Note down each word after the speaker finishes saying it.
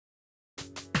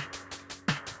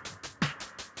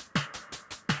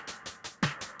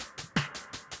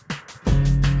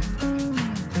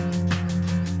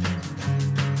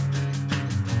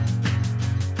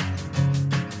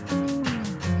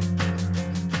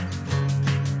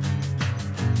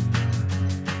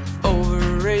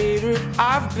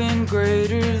I've been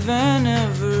greater than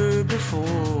ever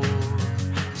before.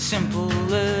 Simple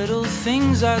little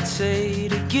things I'd say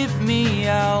to get me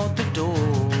out the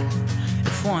door.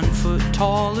 If 1 foot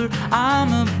taller,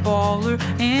 I'm a baller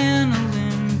and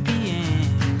Olympian.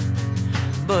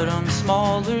 But I'm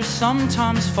smaller,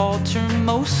 sometimes falter,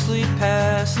 mostly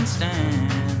pass and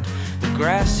stand. The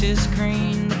grass is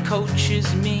green, the coach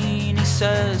is mean, he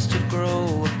says to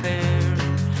grow a pair.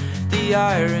 The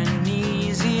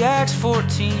ironies, he acts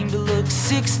 14 but looks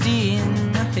 60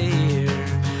 in the hair.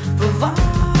 The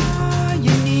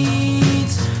lion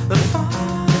needs the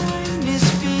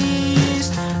finest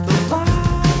feast, the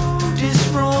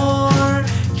loudest roar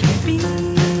can be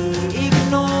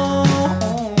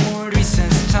ignored.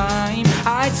 Recent time,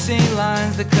 I'd say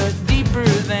lines that cut deeper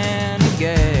than a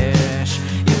gash.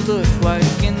 You look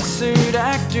like insert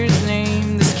actor's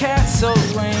name, this cat's so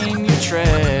lame, you're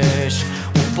trash.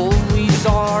 Well, bullies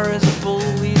are as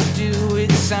bullies do,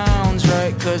 it sounds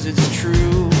right cause it's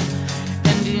true.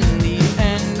 And in the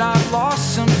end I've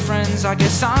lost some friends, I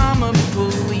guess I'm a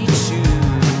bully too.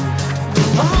 The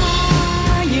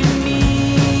lion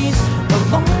needs a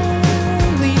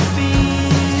lonely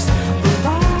feast, the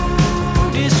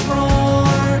loudest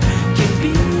roar can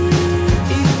be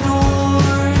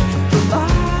ignored. The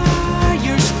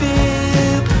liar's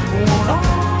fib won't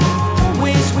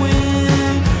always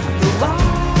win. The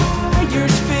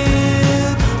liar's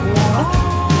fib won't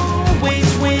always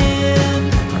win.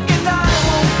 And I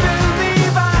won't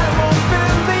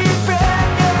believe it,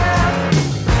 yeah.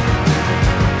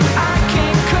 I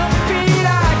can't compete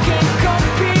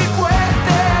with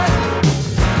it.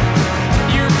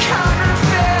 You're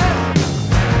counterfeit.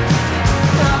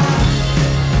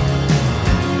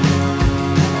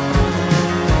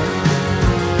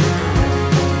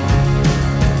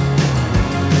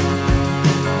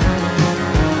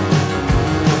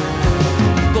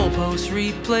 Goalposts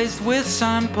replaced with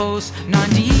signposts,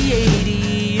 90,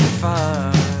 80, and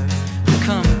 5.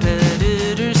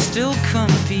 Competitors still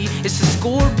compete, it's the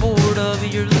scoreboard of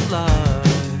your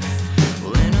life.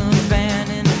 Well, in a van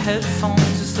and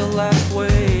headphones is the last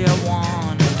way I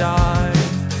wanna die.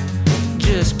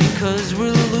 Just because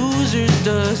we're losers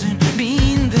doesn't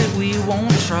mean that we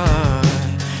won't try.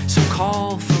 So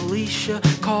call Felicia,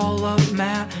 call up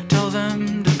Matt, tell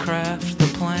them to craft the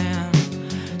plan.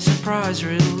 Surprise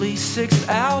release, 6th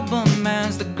album,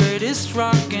 man's the greatest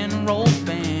rock and roll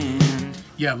band.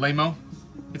 Yeah, Lamo,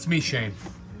 it's me, Shane.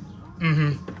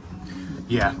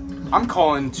 Yeah, I'm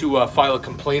calling to file a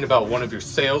complaint about one of your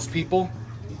salespeople.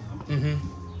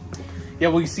 Yeah,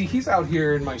 well, you see, he's out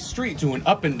here in my street doing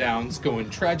up and downs, going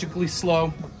tragically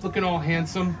slow, looking all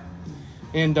handsome.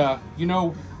 And, you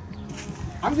know,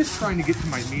 I'm just trying to get to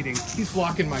my meeting. He's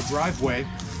blocking my driveway,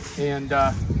 and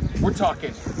we're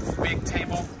talking big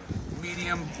table,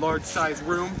 medium, large size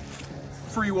room,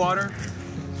 free water,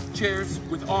 chairs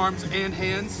with arms and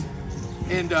hands,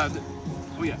 and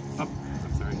oh yeah, I'm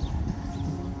sorry,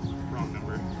 wrong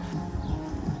number.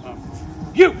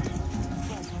 You!